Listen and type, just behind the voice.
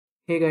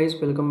Hey guys,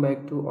 welcome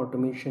back to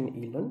Automation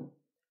eLearn.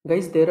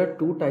 Guys, there are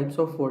two types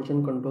of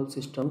version control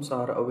systems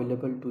are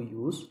available to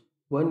use.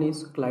 One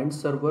is client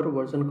server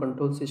version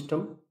control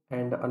system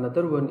and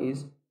another one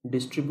is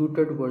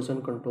distributed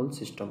version control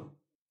system.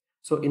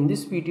 So in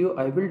this video,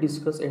 I will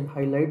discuss and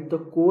highlight the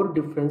core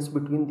difference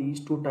between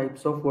these two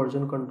types of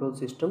version control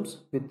systems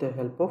with the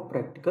help of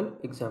practical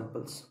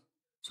examples.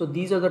 So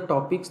these are the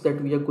topics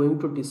that we are going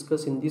to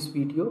discuss in this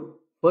video.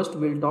 First,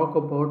 we'll talk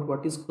about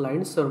what is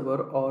client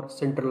server or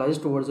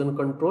centralized version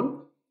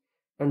control,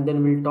 and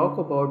then we'll talk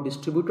about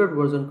distributed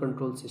version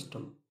control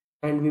system.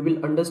 And we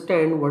will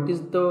understand what is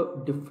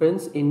the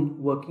difference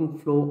in working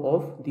flow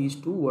of these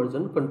two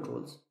version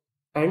controls.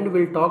 And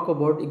we'll talk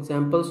about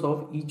examples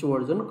of each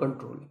version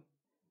control.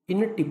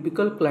 In a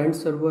typical client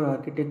server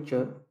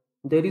architecture,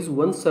 there is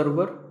one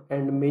server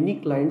and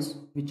many clients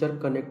which are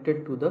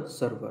connected to the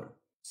server.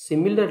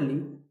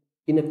 Similarly,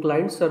 in a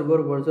client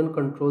server version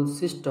control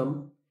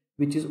system,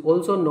 which is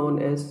also known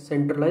as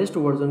centralized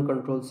version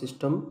control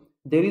system,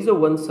 there is a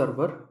one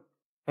server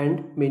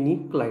and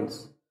many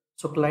clients.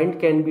 So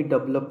client can be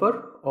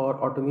developer or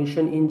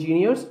automation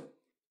engineers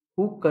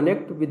who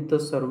connect with the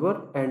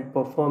server and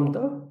perform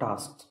the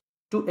tasks.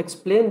 To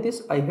explain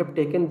this, I have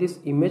taken this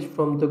image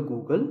from the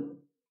Google.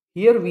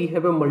 Here we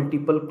have a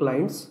multiple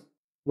clients,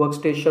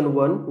 workstation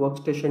 1,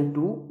 workstation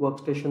 2,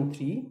 workstation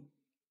 3,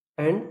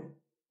 and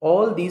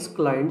all these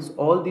clients,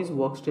 all these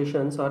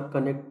workstations are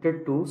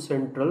connected to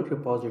central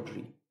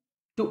repository.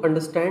 To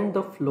understand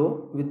the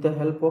flow with the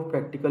help of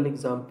practical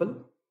example,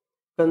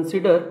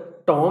 consider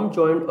Tom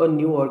joined a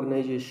new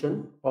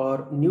organization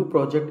or new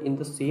project in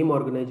the same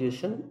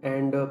organization,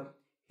 and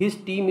his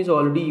team is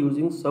already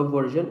using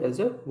Subversion as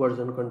a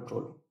version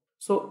control.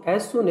 So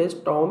as soon as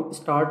Tom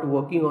start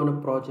working on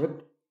a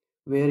project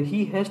where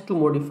he has to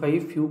modify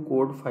few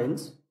code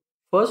files,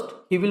 first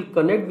he will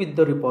connect with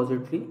the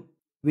repository,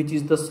 which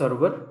is the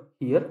server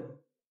here,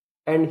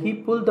 and he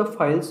pull the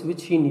files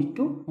which he need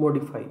to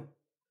modify.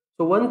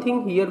 So one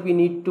thing here we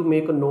need to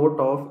make a note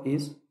of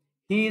is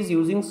he is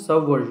using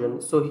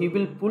Subversion, so he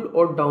will pull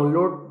or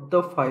download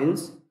the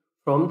files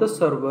from the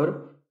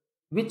server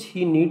which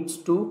he needs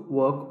to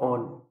work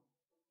on.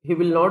 He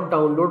will not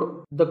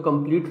download the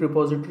complete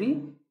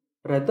repository,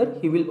 rather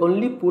he will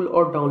only pull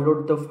or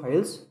download the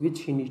files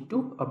which he needs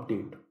to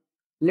update.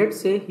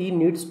 Let's say he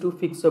needs to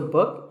fix a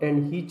bug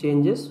and he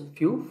changes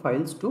few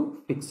files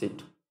to fix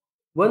it.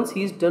 Once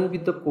he is done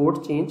with the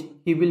code change,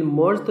 he will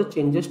merge the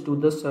changes to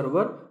the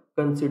server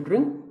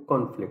considering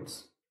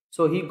conflicts.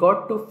 So he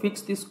got to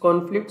fix these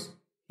conflicts.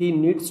 He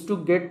needs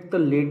to get the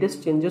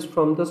latest changes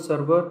from the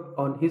server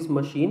on his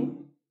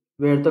machine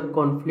where the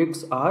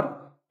conflicts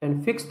are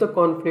and fix the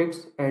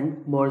conflicts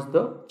and merge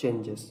the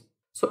changes.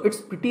 So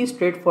it's pretty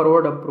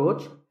straightforward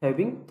approach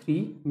having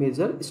three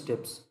major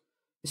steps.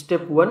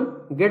 Step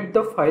 1, get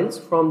the files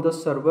from the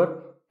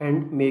server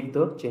and make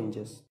the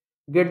changes.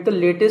 Get the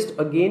latest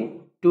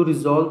again to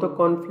resolve the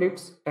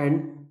conflicts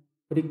and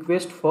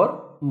request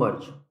for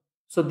merge.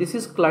 So this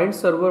is client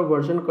server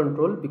version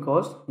control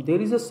because there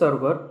is a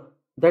server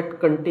that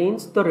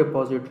contains the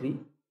repository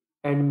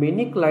and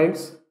many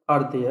clients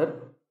are there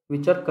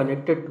which are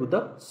connected to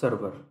the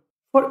server.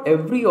 For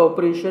every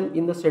operation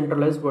in the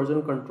centralized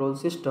version control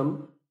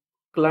system,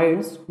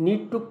 clients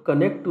need to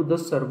connect to the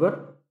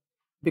server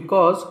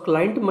because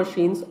client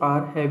machines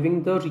are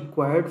having the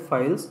required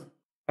files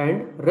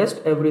and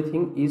rest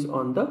everything is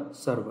on the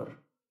server.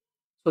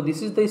 So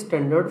this is the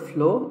standard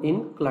flow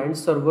in client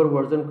server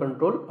version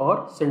control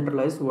or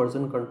centralized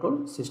version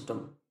control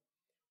system.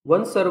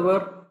 One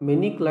server,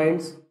 many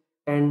clients,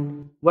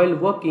 and while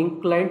working,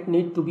 client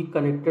need to be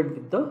connected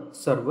with the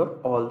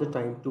server all the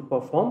time to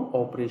perform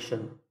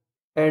operation.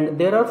 And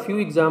there are few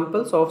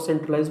examples of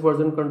centralized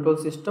version control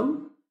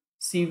system.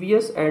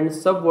 CVS and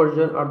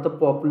Subversion are the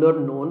popular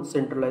known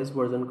centralized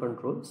version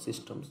control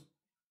systems.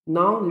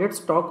 Now let's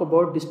talk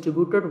about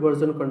distributed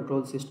version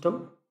control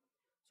system.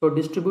 So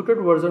distributed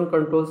version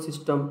control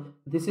system,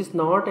 this is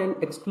not an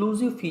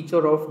exclusive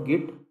feature of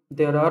Git.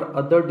 There are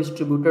other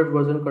distributed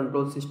version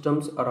control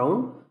systems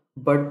around,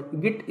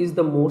 but Git is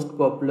the most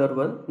popular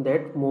one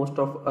that most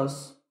of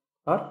us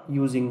are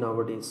using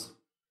nowadays.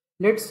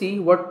 Let's see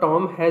what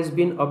Tom has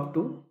been up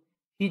to.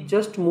 He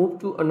just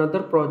moved to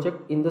another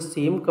project in the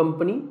same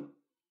company,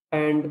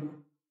 and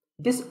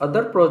this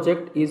other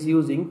project is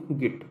using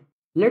Git.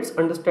 Let's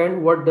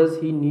understand what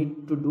does he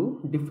need to do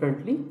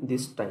differently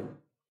this time.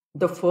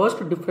 The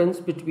first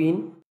difference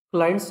between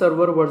client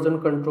server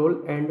version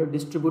control and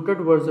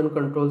distributed version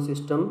control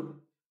system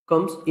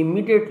comes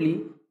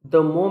immediately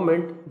the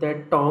moment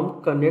that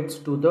Tom connects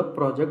to the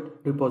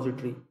project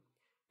repository.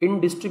 In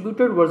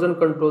distributed version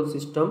control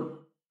system,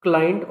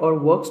 client or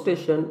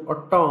workstation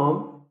or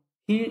Tom,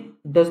 he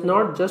does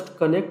not just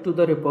connect to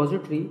the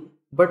repository,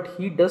 but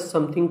he does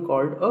something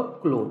called a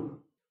clone.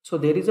 So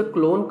there is a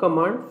clone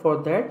command for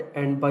that,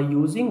 and by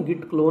using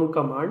git clone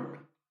command,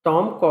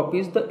 Tom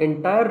copies the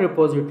entire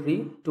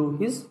repository to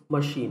his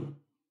machine.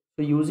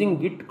 So using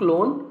git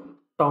clone,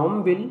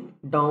 Tom will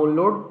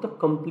download the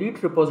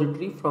complete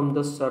repository from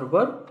the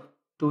server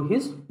to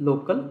his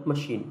local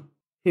machine.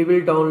 he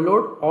will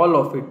download all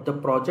of it, the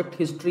project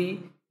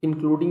history,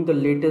 including the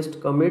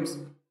latest commits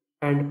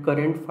and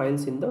current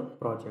files in the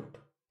project.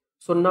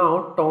 So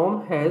now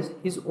Tom has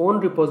his own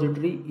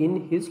repository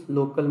in his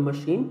local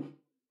machine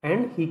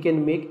and he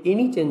can make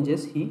any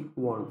changes he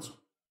wants.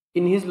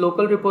 In his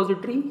local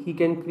repository, he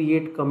can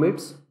create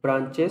commits,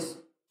 branches,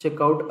 check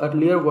out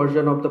earlier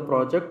version of the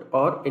project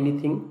or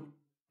anything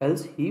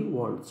else he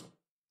wants.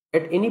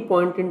 At any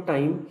point in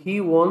time, he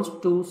wants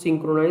to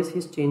synchronize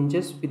his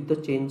changes with the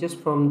changes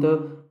from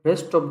the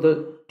rest of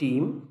the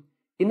team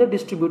in the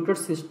distributed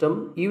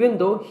system, even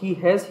though he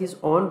has his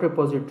own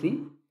repository,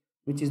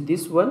 which is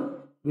this one,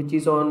 which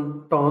is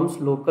on Tom's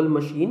local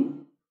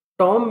machine.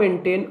 Tom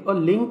maintains a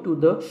link to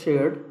the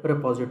shared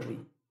repository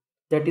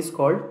that is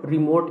called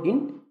remote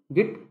in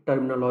Git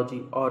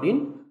terminology or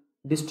in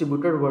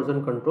distributed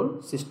version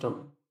control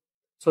system.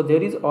 So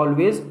there is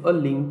always a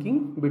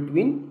linking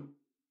between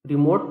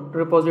remote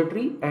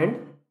repository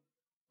and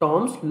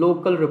Tom's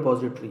local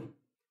repository.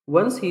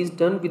 Once he is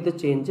done with the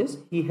changes,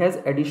 he has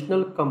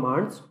additional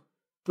commands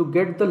to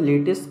get the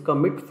latest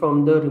commit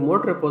from the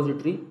remote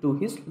repository to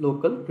his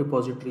local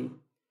repository.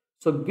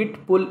 So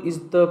git pull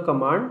is the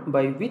command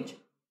by which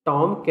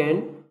Tom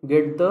can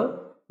get the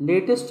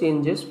latest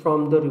changes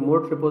from the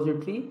remote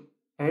repository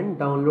and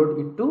download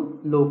it to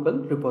local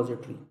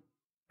repository.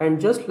 And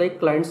just like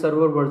client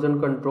server version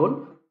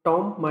control,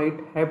 Tom might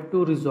have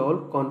to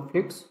resolve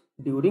conflicts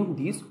during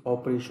these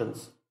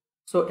operations.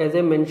 So as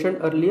I mentioned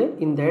earlier,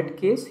 in that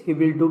case, he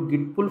will do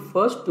git pull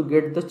first to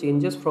get the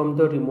changes from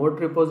the remote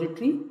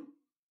repository,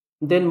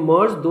 then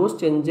merge those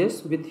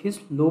changes with his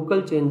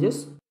local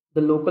changes,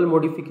 the local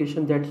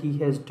modification that he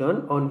has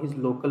done on his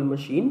local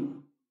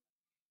machine,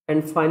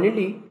 and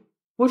finally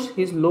push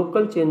his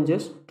local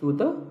changes to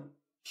the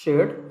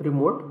shared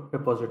remote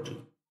repository.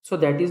 So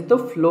that is the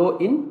flow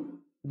in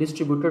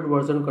distributed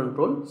version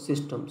control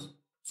systems.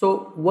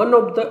 So one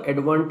of the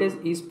advantage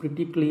is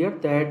pretty clear,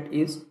 that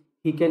is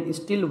he can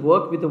still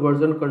work with the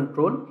version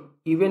control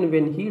even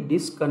when he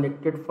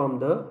disconnected from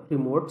the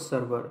remote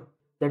server.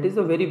 That is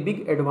a very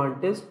big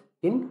advantage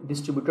in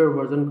distributed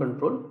version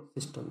control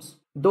systems.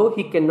 Though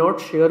he cannot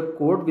share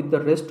code with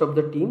the rest of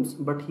the teams,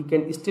 but he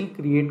can still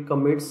create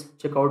commits,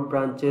 check out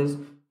branches,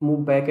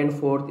 move back and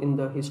forth in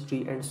the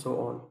history and so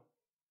on.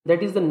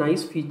 That is the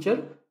nice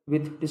feature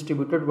with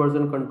distributed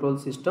version control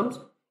systems.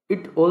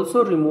 It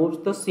also removes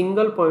the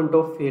single point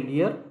of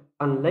failure,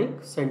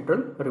 unlike central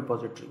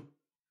repository.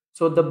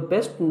 So the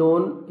best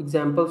known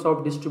examples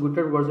of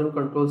distributed version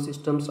control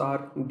systems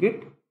are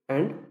Git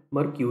and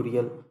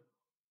Mercurial.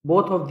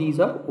 Both of these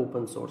are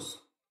open source.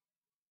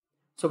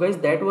 So guys,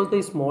 that was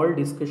the small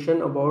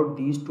discussion about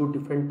these two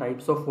different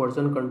types of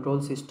version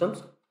control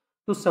systems.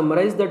 To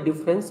summarize the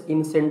difference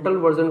in central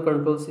version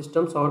control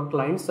systems or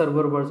client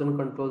server version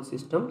control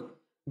systems,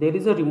 there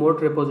is a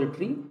remote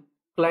repository.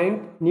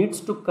 Client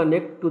needs to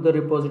connect to the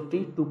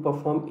repository to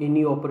perform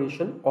any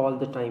operation all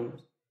the time.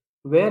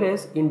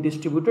 Whereas in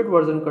distributed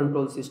version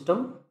control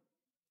system,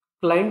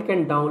 client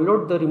can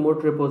download the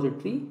remote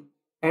repository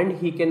and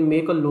he can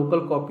make a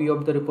local copy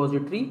of the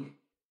repository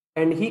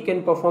and he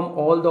can perform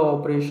all the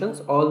operations,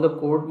 all the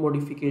code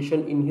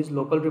modification in his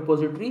local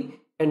repository,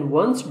 and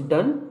once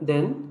done,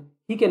 then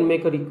he can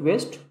make a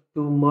request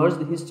to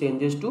merge his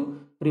changes to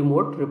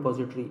remote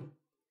repository.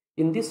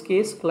 In this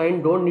case,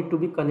 client don't need to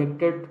be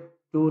connected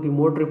to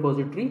remote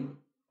repository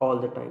all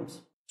the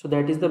times. So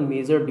that is the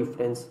major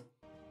difference.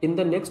 In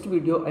the next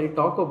video, I'll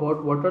talk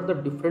about what are the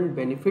different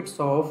benefits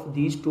of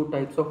these two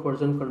types of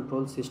version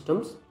control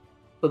systems.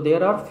 So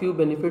there are few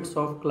benefits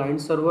of client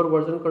server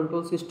version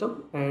control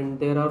system and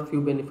there are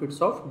few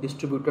benefits of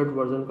distributed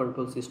version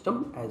control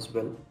system as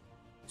well.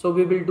 So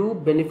we will do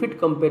benefit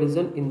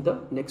comparison in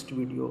the next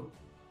video.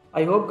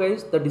 I hope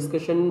guys the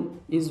discussion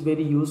is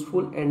very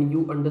useful and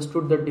you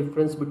understood the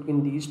difference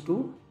between these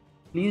two.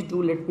 Please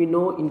do let me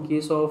know in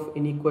case of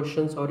any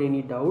questions or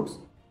any doubts.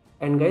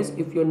 And guys,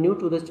 if you're new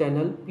to the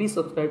channel, please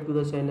subscribe to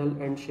the channel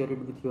and share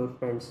it with your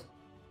friends.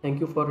 Thank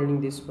you for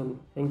running this one.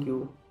 Thank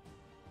you.